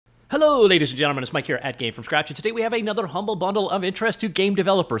Hello, ladies and gentlemen, it's Mike here at Gamefromscratch, and today we have another humble bundle of interest to game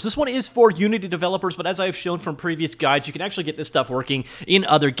developers. This one is for Unity developers, but as I've shown from previous guides, you can actually get this stuff working in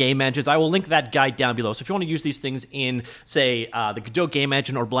other game engines. I will link that guide down below, so if you want to use these things in, say, the Godot game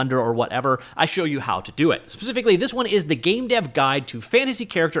engine or Blender or whatever, I show you how to do it. Specifically, this one is the Game Dev Guide to Fantasy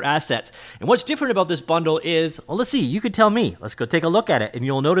Character Assets, and what's different about this bundle is, well, let's see, you can tell me. Let's go take a look at it, and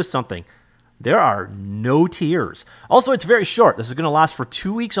you'll notice something. There are no tiers. Also, it's very short. This is going to last for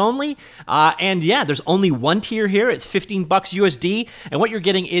 2 weeks only. And yeah, there's only one tier here. It's 15 bucks USD. And what you're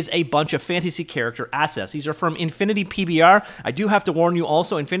getting is a bunch of fantasy character assets. These are from Infinity PBR. I do have to warn you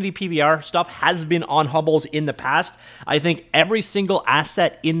also, Infinity PBR stuff has been on Hubbles in the past. I think every single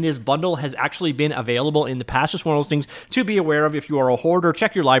asset in this bundle has actually been available in the past. Just one of those things to be aware of. If you are a hoarder,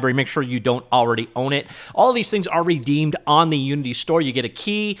 check your library. Make sure you don't already own it. All of these things are redeemed on the Unity store. You get a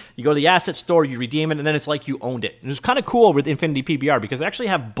key. You go to the asset store. You redeem it, and then it's like you owned it. And it's kind of cool with Infinity PBR because they actually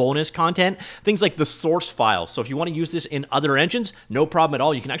have bonus content, things like the source files. So if you want to use this in other engines, no problem at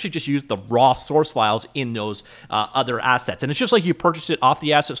all. You can actually just use the raw source files in those other assets. And it's just like you purchased it off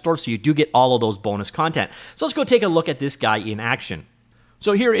the asset store, so you do get all of those bonus content. So let's go take a look at this guy in action.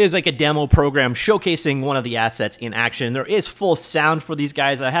 So here is like a demo program showcasing one of the assets in action. There is full sound for these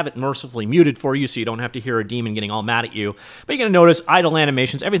guys. I have it mercifully muted for you so you don't have to hear a demon getting all mad at you. But you're going to notice idle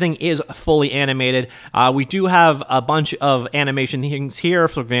animations. Everything is fully animated. We do have a bunch of animation things here.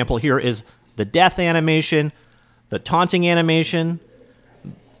 For example, here is the death animation, the taunting animation,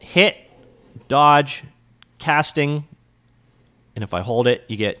 hit, dodge, casting, and if I hold it,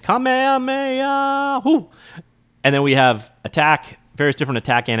 you get Kamehameha. Whoo. And then we have attack. Various different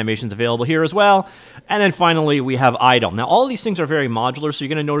attack animations available here as well. And then finally, we have idle. Now, all of these things are very modular, so you're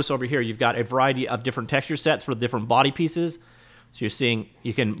going to notice over here, you've got a variety of different texture sets for different body pieces. So you're seeing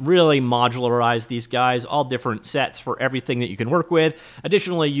you can really modularize these guys, all different sets for everything that you can work with.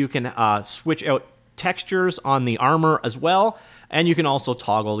 Additionally, you can switch out textures on the armor as well. And you can also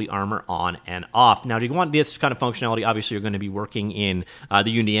toggle the armor on and off. Now, if you want this kind of functionality, obviously you're going to be working in the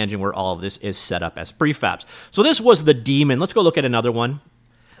Unity engine where all of this is set up as prefabs. So this was the demon. Let's go look at another one.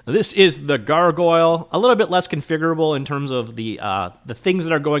 This is the gargoyle. A little bit less configurable in terms of the things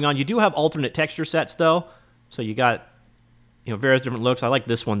that are going on. You do have alternate texture sets, though. So you got various different looks. I like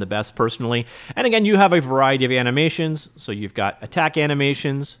this one the best, personally. And again, you have a variety of animations. So you've got attack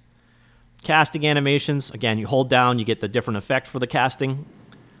animations, casting animations. Again, you hold down, you get the different effect for the casting,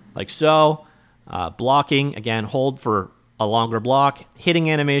 like so. Blocking, again, hold for a longer block. Hitting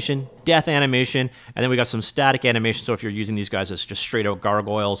animation, death animation, and then we got some static animation. So if you're using these guys as just straight out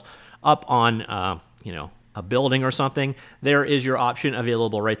gargoyles up on, a building or something, there is your option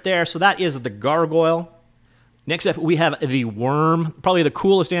available right there. So that is the gargoyle. Next up, we have the worm. Probably the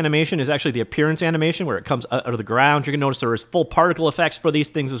coolest animation is actually the appearance animation where it comes out of the ground. You're going to notice there is full particle effects for these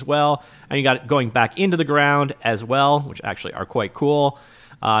things as well. And you got it going back into the ground as well, which actually are quite cool.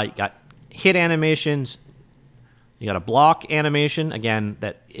 You got hit animations. You got a block animation, again,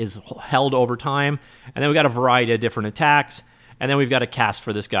 that is held over time. And then we got a variety of different attacks. And then we've got a cast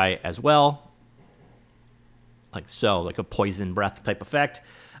for this guy as well. Like so, like a poison breath type effect.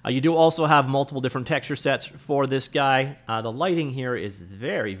 You do also have multiple different texture sets for this guy. The lighting here is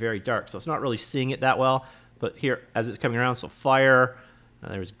very, very dark, so it's not really seeing it that well. But here, as it's coming around, so fire,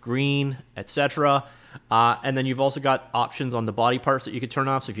 there's green, etc. And then you've also got options on the body parts that you could turn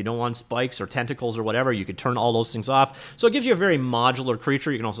off. So if you don't want spikes or tentacles or whatever, you could turn all those things off. So it gives you a very modular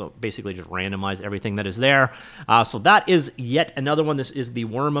creature. You can also basically just randomize everything that is there. So that is yet another one. This is the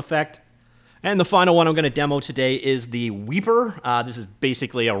worm effect. And the final one I'm going to demo today is the Weeper. This is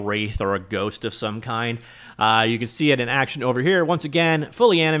basically a wraith or a ghost of some kind. You can see it in action over here. Once again,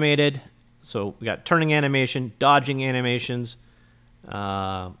 fully animated. So we got turning animation, dodging animations,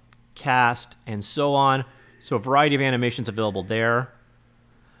 cast, and so on. So a variety of animations available there.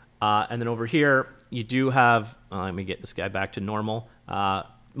 And then over here, you do have, let me get this guy back to normal,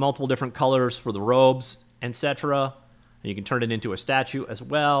 multiple different colors for the robes, etc. You can turn it into a statue as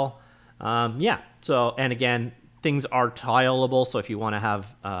well. So, and again, things are tileable, so if you want to have,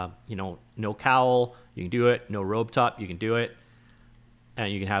 no cowl, you can do it, no robe top, you can do it,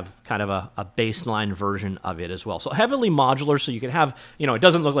 and you can have kind of a baseline version of it as well. So heavily modular, so you can have, it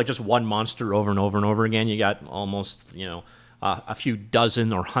doesn't look like just one monster over and over and over again. You got almost, a few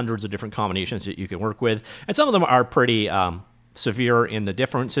dozen or hundreds of different combinations that you can work with, and some of them are pretty, severe in the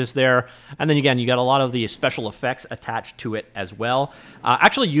differences there. And then again, you got a lot of the special effects attached to it as well.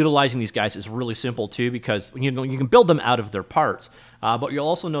 Actually utilizing these guys is really simple too, because you can build them out of their parts. But you'll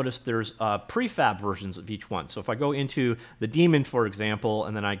also notice there's prefab versions of each one. So if I go into the demon, for example,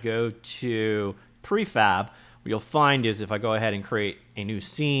 and then I go to prefab, what you'll find is if I go ahead and create a new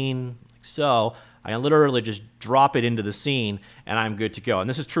scene, like so, I can literally just drop it into the scene, and I'm good to go. And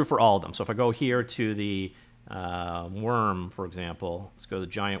this is true for all of them. So if I go here to the worm, for example, let's go to the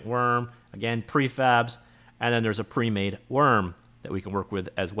giant worm. Again, prefabs, and then there's a pre-made worm that we can work with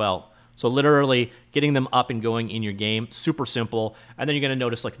as well. So literally getting them up and going in your game, super simple. And then you're going to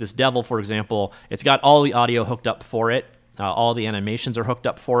notice like this devil, for example, it's got all the audio hooked up for it. All the animations are hooked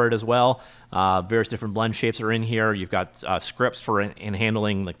up for it as well. Various different blend shapes are in here. You've got scripts for in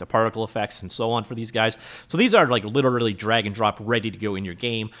handling like the particle effects and so on for these guys. So these are like literally drag and drop ready to go in your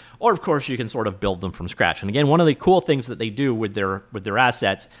game. Or of course you can sort of build them from scratch. And again, one of the cool things that they do with their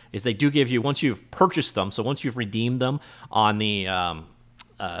assets is they do give you, once you've purchased them, so once you've redeemed them on the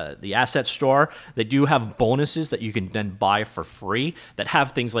asset store, they do have bonuses that you can then buy for free that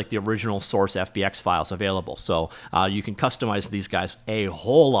have things like the original source FBX files available. So you can customize these guys a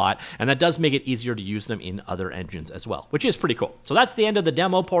whole lot, and that does make it easier to use them in other engines as well, which is pretty cool. So that's the end of the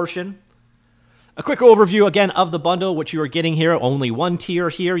demo portion. A quick overview, again, of the bundle, what you are getting here. Only one tier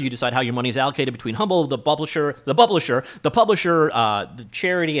here. You decide how your money is allocated between Humble, the publisher, the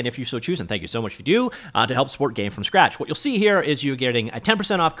charity, and if you so choose, and thank you so much if you do, to help support Game from Scratch. What you'll see here is you're getting a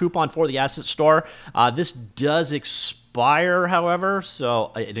 10% off coupon for the asset store. This does expire, however,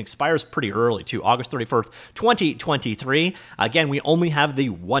 so it expires pretty early too, August 31st, 2023. Again, we only have the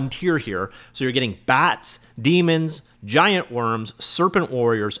one tier here, so you're getting bats, demons, giant worms, serpent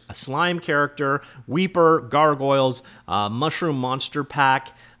warriors, a slime character, weeper, gargoyles, mushroom monster pack,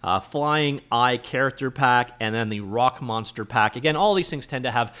 flying eye character pack, and then the rock monster pack. Again, all these things tend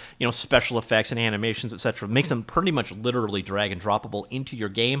to have, you know, special effects and animations, etc. Makes them pretty much literally drag and droppable into your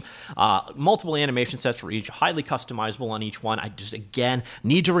game. Multiple animation sets for each, highly customizable on each one. I just, again,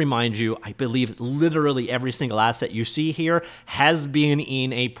 need to remind you, I believe literally every single asset you see here has been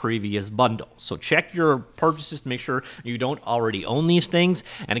in a previous bundle. So check your purchases to make sure you don't already own these things.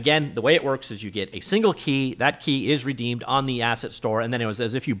 And again, the way it works is you get a single key. That key is redeemed on the asset store, and then it was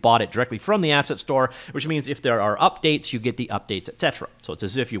as if you bought it directly from the asset store, which means if there are updates, you get the updates, etc. So it's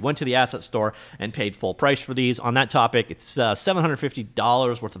as if you went to the asset store and paid full price for these. On that topic, it's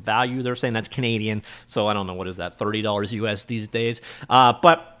 $750 worth of value. They're saying that's Canadian, so I don't know, what is that, $30 US these days.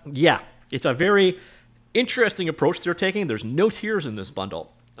 But yeah, it's a very interesting approach they're taking. There's no tiers in this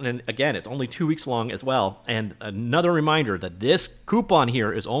bundle. And again, it's only 2 weeks long as well. And another reminder that this coupon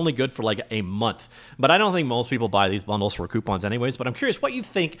here is only good for like a month. But I don't think most people buy these bundles for coupons anyways. But I'm curious what you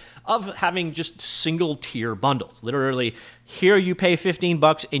think of having just single tier bundles. Literally, here you pay 15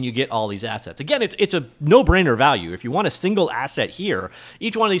 bucks and you get all these assets. Again, it's a no-brainer value. If you want a single asset here,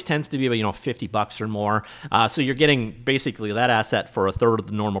 each one of these tends to be, you know, 50 bucks or more. So you're getting basically that asset for a third of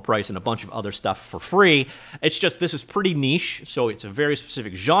the normal price and a bunch of other stuff for free. It's just, this is pretty niche. So it's a very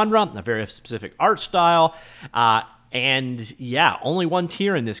specific genre, a very specific art style. And yeah, only one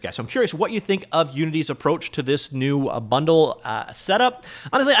tier in this guy. So I'm curious what you think of Unity's approach to this new bundle setup.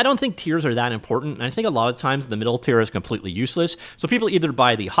 Honestly, I don't think tiers are that important. And I think a lot of times the middle tier is completely useless. So people either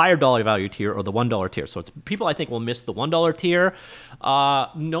buy the higher dollar value tier or the $1 tier. So it's people I think will miss the $1 tier.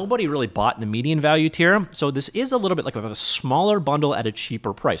 Nobody really bought in the median value tier. So this is a little bit like a smaller bundle at a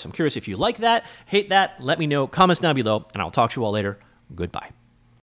cheaper price. I'm curious if you like that, hate that, let me know. Comments down below, and I'll talk to you all later. Goodbye.